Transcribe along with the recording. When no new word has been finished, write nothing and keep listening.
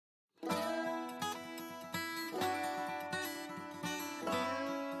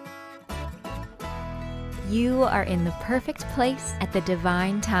You are in the perfect place at the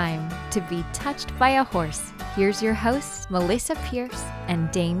divine time to be touched by a horse. Here's your hosts, Melissa Pierce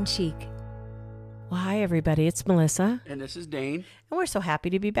and Dane Cheek. Well, hi, everybody. It's Melissa. And this is Dane. And we're so happy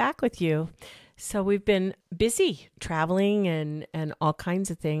to be back with you. So we've been busy traveling and all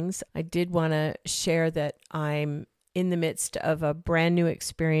kinds of things. I did want to share that I'm in the midst of a brand new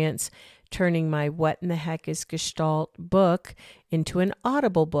experience turning my What in the Heck is Gestalt book into an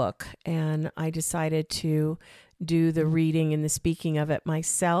Audible book. And I decided to do the reading and the speaking of it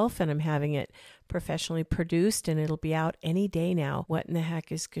myself, and I'm having it professionally produced, and it'll be out any day now. What in the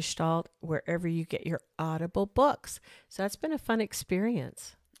Heck is Gestalt, wherever you get your Audible books. So that's been a fun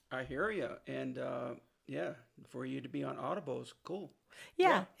experience. I hear you. And for you to be on Audible is cool.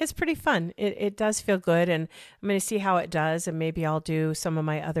 Yeah, it's pretty fun. It does feel good, and I'm going to see how it does, and maybe I'll do some of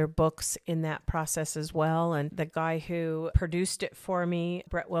my other books in that process as well. And the guy who produced it for me,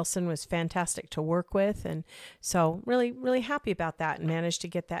 Brett Wilson, was fantastic to work with, and so really, really happy about that, and managed to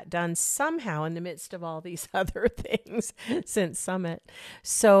get that done somehow in the midst of all these other things since Summit.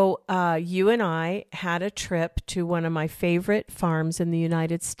 So you and I had a trip to one of my favorite farms in the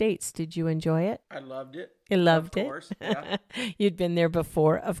United States. Did you enjoy it? I loved it. You loved it? Of course, yeah. You'd been there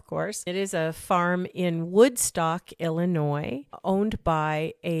before, of course. It is a farm in Woodstock, Illinois, owned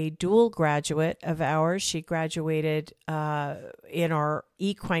by a dual graduate of ours. She graduated in our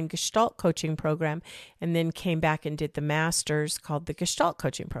equine Gestalt coaching program and then came back and did the master's called the Gestalt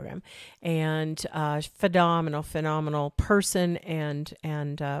coaching program. And phenomenal person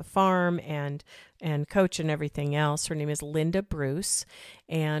and farm and coach and everything else. Her name is Linda Bruce,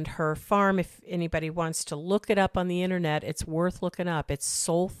 and her farm, if anybody wants to look it up on the internet, it's worth looking up. It's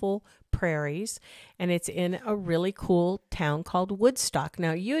Soulful Prairies, and it's in a really cool town called Woodstock.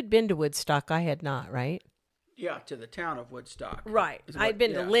 Now, you had been to Woodstock. I had not, right? Yeah, to the town of Woodstock. Right. I'd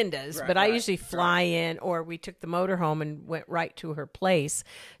been to Linda's, but I usually fly in, or we took the motorhome and went right to her place.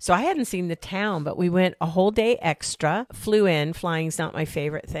 So I hadn't seen the town, but we went a whole day extra, flew in. Flying's not my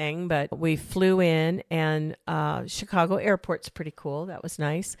favorite thing, but we flew in, and Chicago airport's pretty cool. That was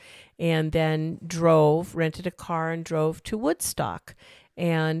nice. And then rented a car and drove to Woodstock.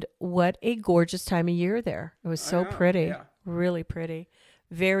 And what a gorgeous time of year there. It was so pretty, really pretty.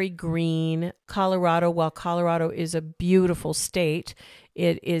 Very green. Colorado, while Colorado is a beautiful state,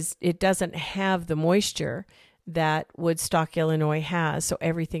 it doesn't have the moisture that Woodstock, Illinois has. So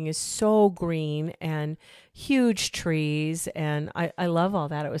everything is so green and huge trees, and I love all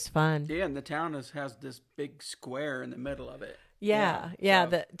that. It was fun. Yeah, and the town has this big square in the middle of it. Yeah,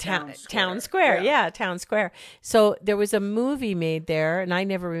 the town square. Yeah, town square. So there was a movie made there, and I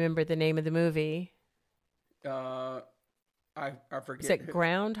never remember the name of the movie. I forget. Is it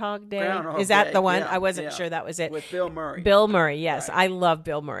Groundhog Day? Groundhog Is that Day? the one? Yeah, I wasn't sure that was it. With Bill Murray. Bill Murray, yes. Right. I love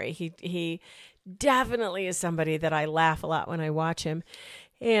Bill Murray. He definitely is somebody that I laugh a lot when I watch him.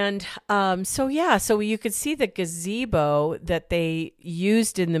 And so you could see the gazebo that they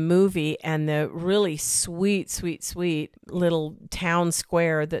used in the movie and the really sweet little town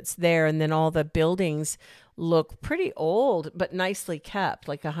square that's there. And then all the buildings look pretty old, but nicely kept,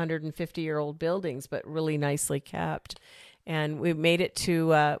 like 150-year-old buildings, but really nicely kept. And we made it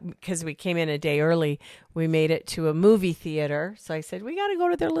to, because we came in a day early, we made it to a movie theater. So I said, we got to go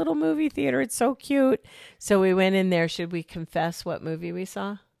to their little movie theater. It's so cute. So we went in there. Should we confess what movie we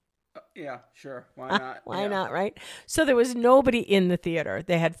saw? Yeah, sure. Why not? Why not, right? So there was nobody in the theater.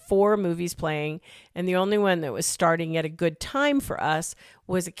 They had 4 movies playing, and the only one that was starting at a good time for us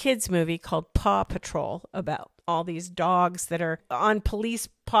was a kids movie called Paw Patrol, about all these dogs that are on police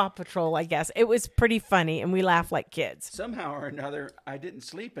Paw Patrol, I guess. It was pretty funny, and we laughed like kids. Somehow or another, I didn't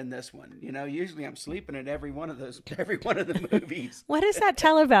sleep in this one. You know, usually I'm sleeping at every one of the movies. What does that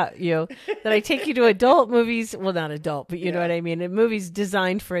tell about you? That I take you to adult movies? Well, not adult, but you know what I mean. A movie's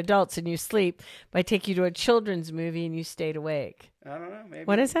designed for adults and you sleep. But I take you to a children's movie and you stayed awake. I don't know. Maybe.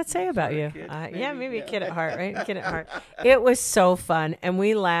 What does that say about you? Maybe a kid at heart, right? A kid at heart. It was so fun, and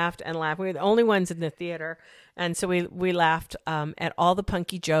we laughed and laughed. We were the only ones in the theater, and so we laughed at all the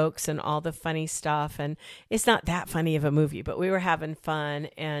punky jokes and all the funny stuff. And it's not that funny of a movie, but we were having fun,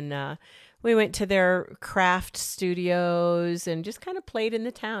 and we went to their craft studios and just kind of played in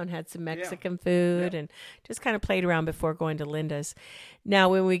the town, had some Mexican food, and just kind of played around before going to Linda's. Now,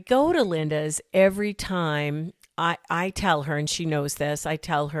 when we go to Linda's, every time I tell her, and she knows this, I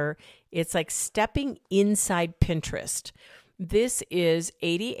tell her it's like stepping inside Pinterest. This is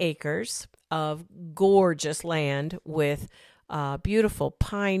 80 acres of gorgeous land with beautiful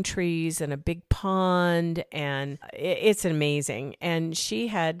pine trees and a big pond, and it's amazing. And she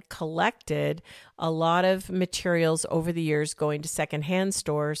had collected a lot of materials over the years, going to secondhand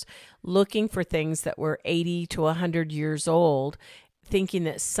stores, looking for things that were 80 to 100 years old, thinking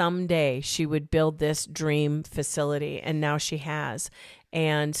that someday she would build this dream facility, and now she has.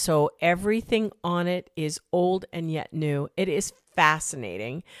 And so everything on it is old and yet new. It is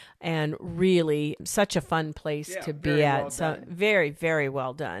fascinating and really such a fun place to be at. Well so done. very, very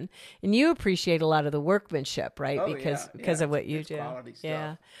well done. And you appreciate a lot of the workmanship, right? Oh, because of what you it's do. quality stuff.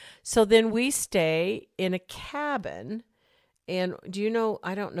 Yeah. So then we stay in a cabin. And do you know,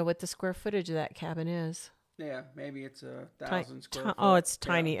 I don't know what the square footage of that cabin is. Yeah, maybe it's 1,000 square foot. Oh, it's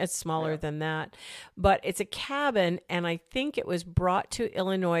tiny. It's smaller than that. But it's a cabin, and I think it was brought to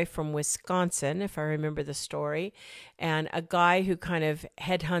Illinois from Wisconsin, if I remember the story. And a guy who kind of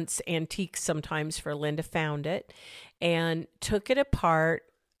headhunts antiques sometimes for Linda found it and took it apart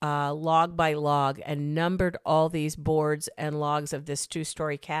log by log and numbered all these boards and logs of this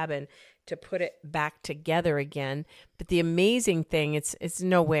 2-story cabin to put it back together again. But the amazing thing, it's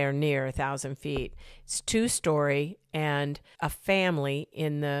nowhere near 1,000 feet. It's 2-story, and a family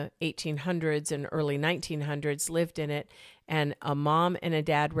in the 1800s and early 1900s lived in it, and a mom and a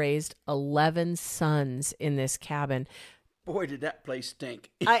dad raised 11 sons in this cabin. Boy, did that place stink.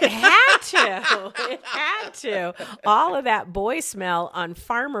 It had to. It had to. All of that boy smell on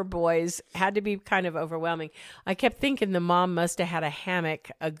farmer boys had to be kind of overwhelming. I kept thinking the mom must have had a hammock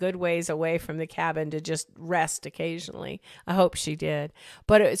a good ways away from the cabin to just rest occasionally. I hope she did.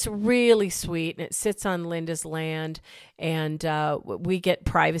 But it's really sweet, and it sits on Linda's land, and we get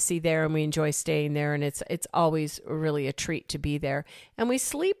privacy there, and we enjoy staying there, and it's always really a treat to be there. And we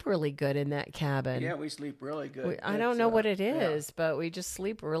sleep really good in that cabin. Yeah, we sleep really good. I don't know what it is, but we just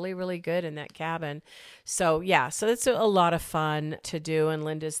sleep really, really good in that cabin. So so it's a lot of fun to do. And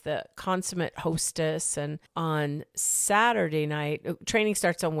Linda's the consummate hostess. And on Saturday night, training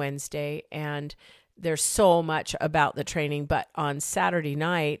starts on Wednesday, and there's so much about the training. But on Saturday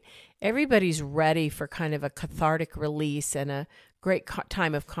night, everybody's ready for kind of a cathartic release and a great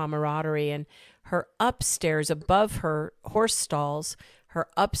time of camaraderie. And her upstairs, above her horse stalls, her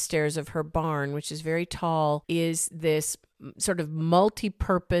upstairs of her barn, which is very tall, is this sort of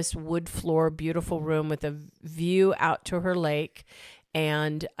multi-purpose wood floor, beautiful room with a view out to her lake,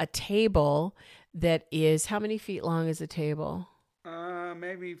 and a table that is, how many feet long is a table?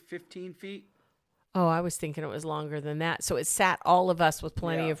 Maybe 15 feet. Oh, I was thinking it was longer than that. So it sat all of us with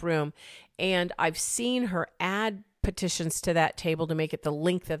plenty of room. And I've seen her add petitions to that table to make it the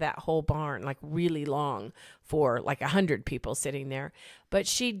length of that whole barn, like really long, for like 100 people sitting there. But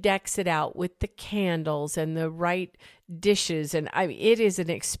she decks it out with the candles and the right dishes. And I mean, it is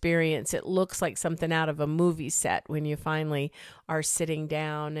an experience. It looks like something out of a movie set when you finally are sitting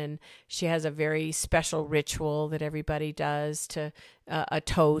down. And she has a very special ritual that everybody does to a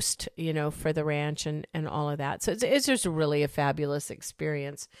toast, for the ranch and all of that. So it's just really a fabulous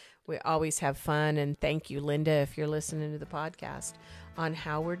experience. We always have fun, and thank you, Linda, if you're listening to the podcast, on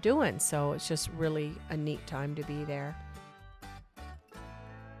how we're doing. So it's just really a neat time to be there.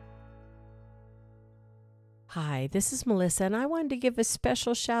 Hi, this is Melissa, and I wanted to give a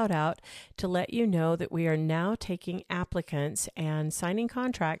special shout out to let you know that we are now taking applicants and signing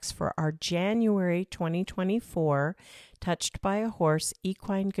contracts for our January 2024 Touched by a Horse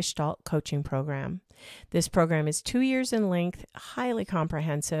Equine Gestalt Coaching Program. This program is 2 years in length, highly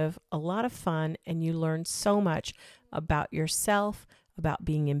comprehensive, a lot of fun, and you learn so much about yourself, about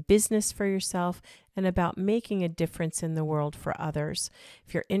being in business for yourself, and about making a difference in the world for others.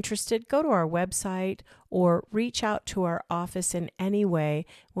 If you're interested, go to our website or reach out to our office in any way.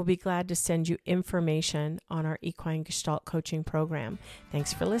 We'll be glad to send you information on our Equine Gestalt Coaching Program.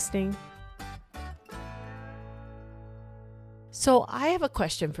 Thanks for listening. So I have a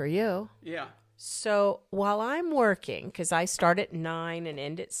question for you. Yeah. So while I'm working, because I start at 9 and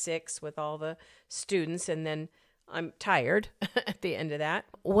end at 6 with all the students, and then I'm tired at the end of that.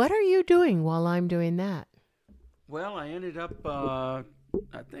 What are you doing while I'm doing that? Well, I ended up, I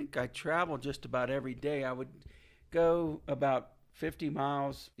think I traveled just about every day. I would go about 50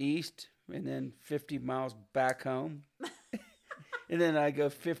 miles east and then 50 miles back home. And then I'd go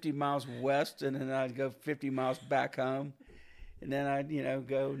 50 miles west, and then I'd go 50 miles back home. And then I'd,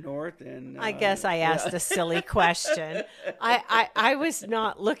 go north. And I guess I asked a silly question. I was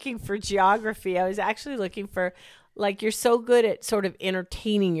not looking for geography. I was actually looking for, like, you're so good at sort of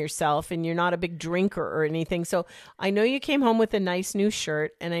entertaining yourself, and you're not a big drinker or anything. So I know you came home with a nice new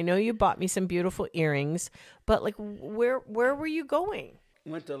shirt, and I know you bought me some beautiful earrings. But, like, where were you going?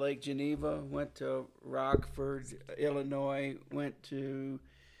 went to Lake Geneva, went to Rockford, Illinois, went to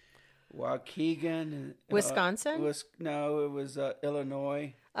Waukegan, Wisconsin? No, it was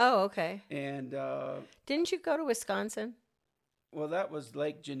Illinois. Oh, okay. And didn't you go to Wisconsin? well, that was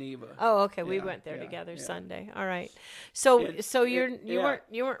Lake Geneva. Oh, okay. We Yeah, went there yeah, together yeah. Sunday. All right. So you yeah.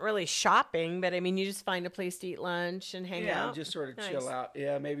 weren't really shopping, but I mean, you just find a place to eat lunch and hang out. Yeah, just sort of Nice. chill out.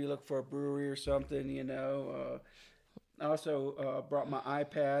 Yeah, maybe look for a brewery or something. I also brought my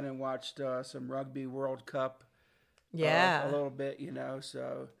iPad and watched some Rugby World Cup. Yeah. A little bit.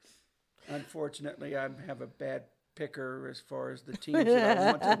 So unfortunately, I have a bad picker as far as the teams that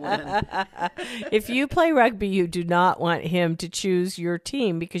I want to win. If you play rugby, you do not want him to choose your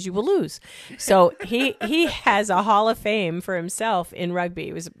team because you will lose. So he has a Hall of Fame for himself in rugby.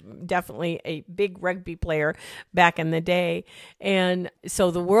 He was definitely a big rugby player back in the day. And so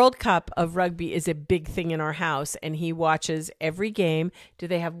the World Cup of rugby is a big thing in our house, and he watches every game. Do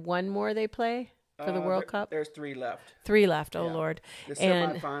they have one more they play for the World Cup? There's 3 left. 3 left. Oh, Yeah. Lord. The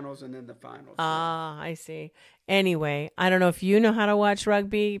semifinals and then the finals. I see. Anyway, I don't know if you know how to watch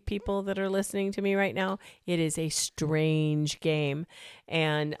rugby, people that are listening to me right now. It is a strange game.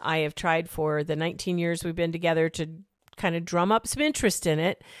 And I have tried for the 19 years we've been together to kind of drum up some interest in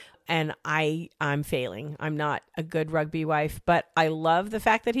it. And I'm failing. I'm not a good rugby wife, but I love the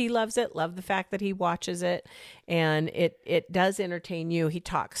fact that he loves it, love the fact that he watches it, and it does entertain you. He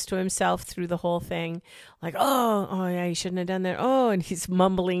talks to himself through the whole thing, like, oh yeah, you shouldn't have done that. Oh, and he's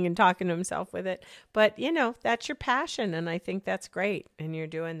mumbling and talking to himself with it. But, that's your passion, and I think that's great, and you're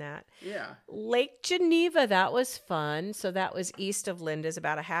doing that. Yeah. Lake Geneva, that was fun. So that was east of Linda's,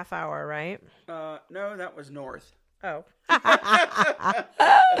 about a half hour, right? No, that was north. Oh.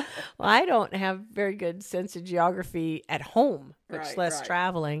 Well, I don't have very good sense of geography at home, much less right.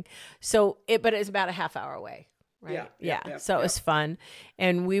 traveling. So but it's about a half hour away, right? Yeah. So it was fun.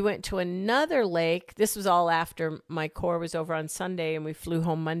 And we went to another lake. This was all after my core was over on Sunday and we flew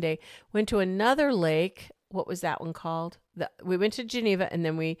home Monday. Went to another lake. What was that one called? We went to Geneva and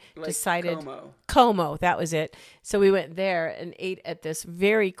then we decided Como, that was it. So we went there and ate at this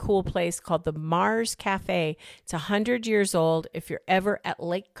very cool place called the Mars Cafe. It's 100 years old. If you're ever at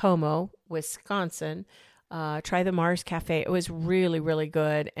Lake Como, Wisconsin, try the Mars Cafe. It was really, really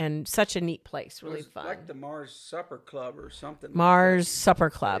good and such a neat place. Really fun. Like the Mars Supper Club or something. Mars Supper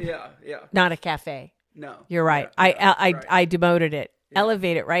Club. Yeah. Not a cafe. No. You're right. Yeah, I demoted it.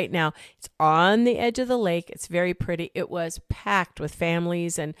 Elevate it right now. It's on the edge of the lake. It's very pretty. It was packed with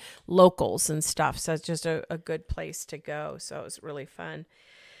families and locals and stuff. So it's just a good place to go. So it was really fun.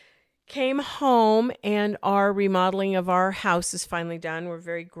 Came home and our remodeling of our house is finally done. We're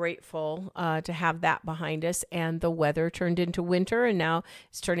very grateful to have that behind us. And the weather turned into winter and now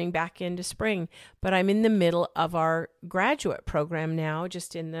it's turning back into spring. But I'm in the middle of our graduate program now,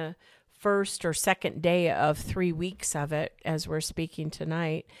 just in the first or second day of 3 weeks of it as we're speaking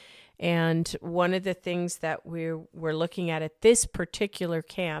tonight. And one of the things that we're looking at this particular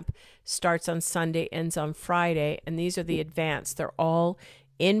camp starts on Sunday, ends on Friday. And these are the advanced. They're all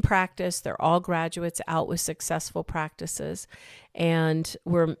in practice. They're all graduates out with successful practices. And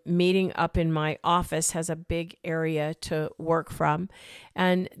we're meeting up in my office, has a big area to work from.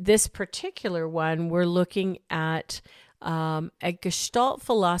 And this particular one, we're looking at a Gestalt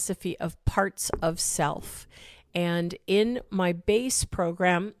philosophy of parts of self. And in my base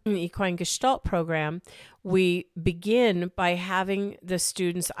program, the Equine Gestalt program, we begin by having the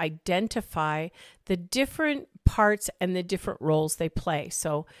students identify the different parts and the different roles they play.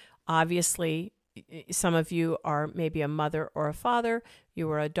 So obviously, some of you are maybe a mother or a father, you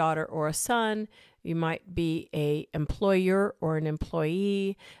are a daughter or a son, you might be an employer or an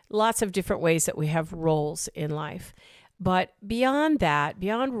employee, lots of different ways that we have roles in life. But beyond that,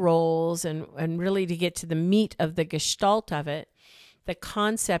 beyond roles and really to get to the meat of the gestalt of it, the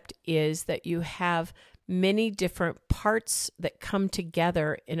concept is that you have many different parts that come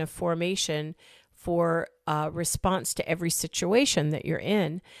together in a formation for a response to every situation that you're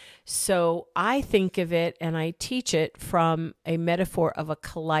in. So I think of it and I teach it from a metaphor of a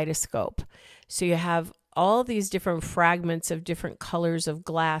kaleidoscope. So you have all these different fragments of different colors of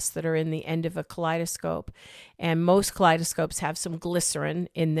glass that are in the end of a kaleidoscope. And most kaleidoscopes have some glycerin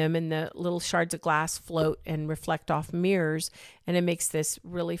in them, and the little shards of glass float and reflect off mirrors. And it makes this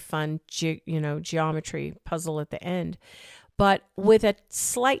really fun, geometry puzzle at the end. But with a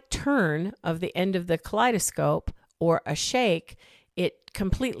slight turn of the end of the kaleidoscope or a shake, it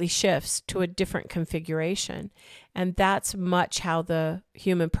completely shifts to a different configuration. And that's much how the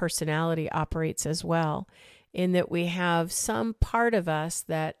human personality operates as well, in that we have some part of us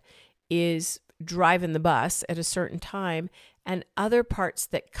that is driving the bus at a certain time, and other parts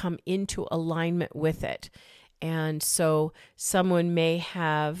that come into alignment with it. And so someone may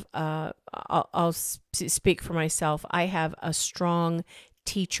have, I'll speak for myself, I have a strong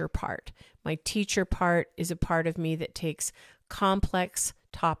teacher part. My teacher part is a part of me that takes complex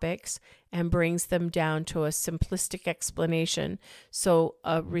topics and brings them down to a simplistic explanation so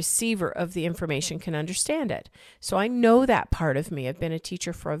a receiver of the information can understand it. So I know that part of me. I've been a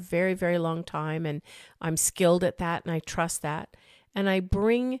teacher for a very, very long time, and I'm skilled at that, and I trust that. And I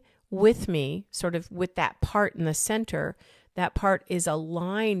bring with me, sort of with that part in the center, that part is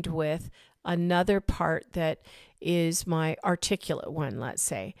aligned with another part that is my articulate one, let's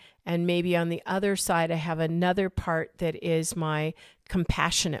say. And maybe on the other side, I have another part that is my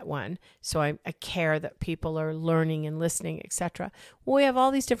compassionate one. So I care that people are learning and listening, etc. Well, we have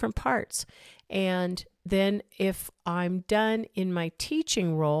all these different parts. And then if I'm done in my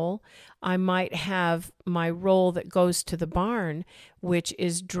teaching role, I might have my role that goes to the barn, which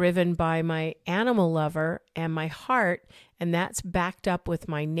is driven by my animal lover and my heart, and that's backed up with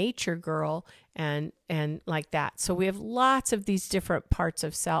my nature girl and like that. So we have lots of these different parts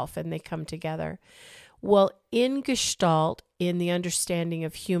of self, and they come together. Well, in Gestalt, in the understanding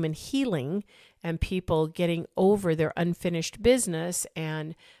of human healing and people getting over their unfinished business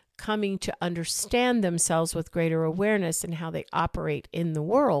and coming to understand themselves with greater awareness and how they operate in the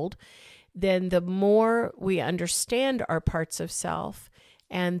world, then the more we understand our parts of self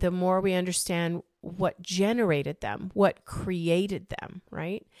and the more we understand what generated them, what created them,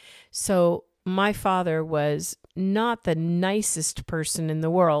 right? So my father was not the nicest person in the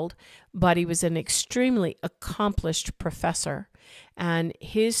world, but he was an extremely accomplished professor, and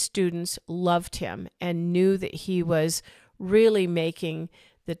his students loved him and knew that he was really making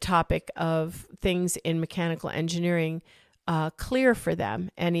the topic of things in mechanical engineering clear for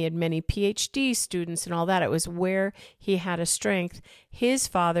them. And he had many PhD students and all that. It was where he had a strength. His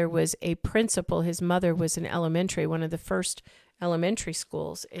father was a principal. His mother was an elementary, one of the first elementary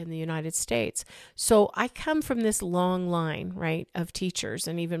schools in the United States. So I come from this long line, right, of teachers,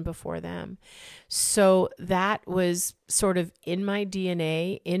 and even before them. So that was sort of in my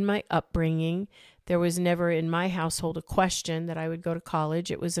DNA, in my upbringing. There was never in my household a question that I would go to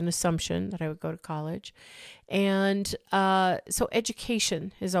college. It was an assumption that I would go to college. And so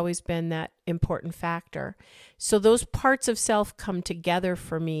education has always been that important factor. So those parts of self come together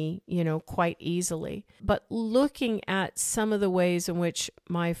for me, quite easily. But looking at some of the ways in which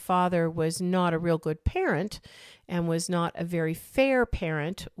my father was not a real good parent and was not a very fair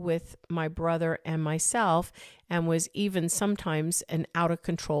parent with my brother and myself, and was even sometimes an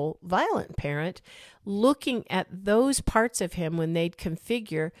out-of-control violent parent, looking at those parts of him when they'd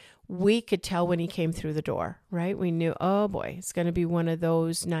configure, we could tell when he came through the door, right? We knew, oh boy, it's going to be one of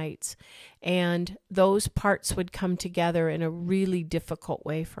those nights. And those parts would come together in a really difficult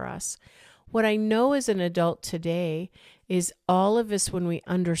way for us. What I know as an adult today is all of us, when we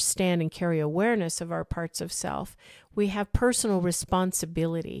understand and carry awareness of our parts of self, we have personal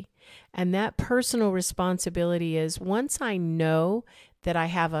responsibility. And that personal responsibility is, once I know that I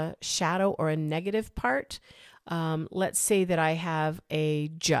have a shadow or a negative part, let's say that I have a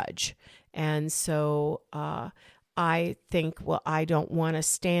judge. And so I think, well, I don't want to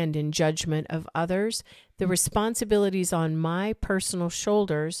stand in judgment of others. The responsibility is on my personal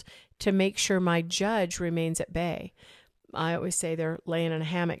shoulders to make sure my judge remains at bay. I always say they're laying in a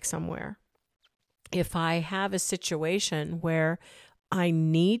hammock somewhere. If I have a situation where I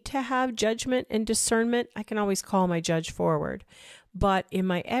need to have judgment and discernment, I can always call my judge forward. But in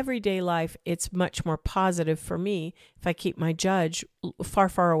my everyday life, it's much more positive for me if I keep my judge far,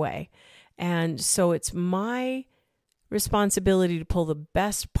 far away. And so it's my responsibility to pull the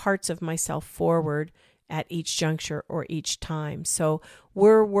best parts of myself forward at each juncture or each time. So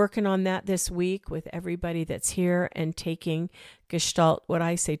we're working on that this week with everybody that's here and taking Gestalt, what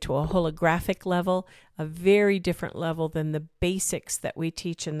I say, to a holographic level, a very different level than the basics that we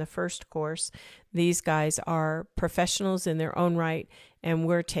teach in the first course. These guys are professionals in their own right, and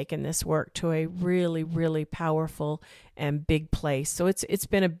we're taking this work to a really, really powerful and big place. So it's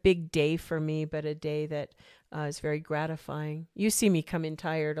been a big day for me, but a day that is very gratifying. You see me come in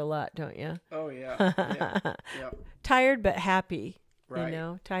tired a lot, don't you? Oh, yeah. Yeah. Tired but happy. Right.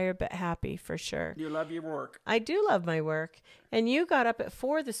 Tired but happy for sure. You love your work. I do love my work. And you got up at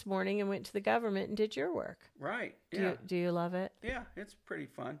 4 this morning and went to the government and did your work. Right. Yeah. Do you love it? Yeah, it's pretty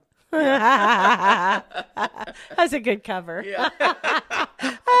fun. That's a good cover. Yeah.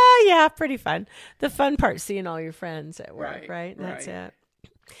 Yeah, pretty fun. The fun part's seeing all your friends at work, right? That's it.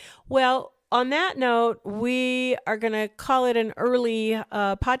 Well, on that note, we are going to call it an early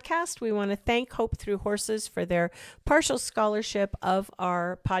podcast. We want to thank Hope Through Horses for their partial scholarship of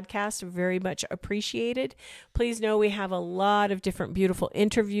our podcast. Very much appreciated. Please know we have a lot of different beautiful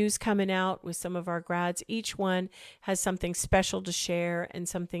interviews coming out with some of our grads. Each one has something special to share and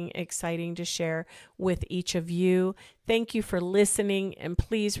something exciting to share with each of you. Thank you for listening, and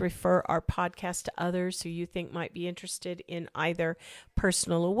please refer our podcast to others who you think might be interested in either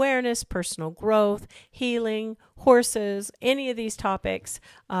personal awareness, personal growth, healing, horses. Any of these topics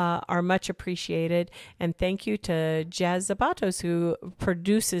are much appreciated. And thank you to Jazz Zapatos, who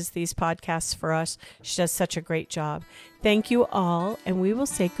produces these podcasts for us. She does such a great job. Thank you all, and we will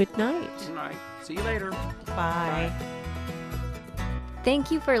say good night. Good night. See you later. Bye.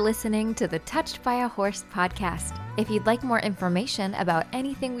 Thank you for listening to the Touched by a Horse podcast. If you'd like more information about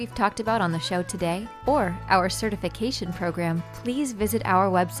anything we've talked about on the show today or our certification program, please visit our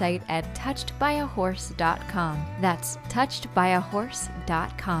website at touchedbyahorse.com. That's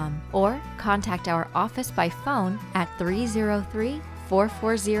touchedbyahorse.com. Or contact our office by phone at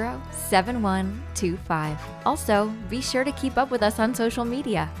 303-440-7125. Also, be sure to keep up with us on social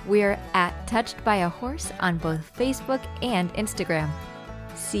media. We're at Touched by a Horse on both Facebook and Instagram.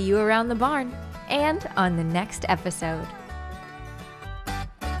 See you around the barn and on the next episode.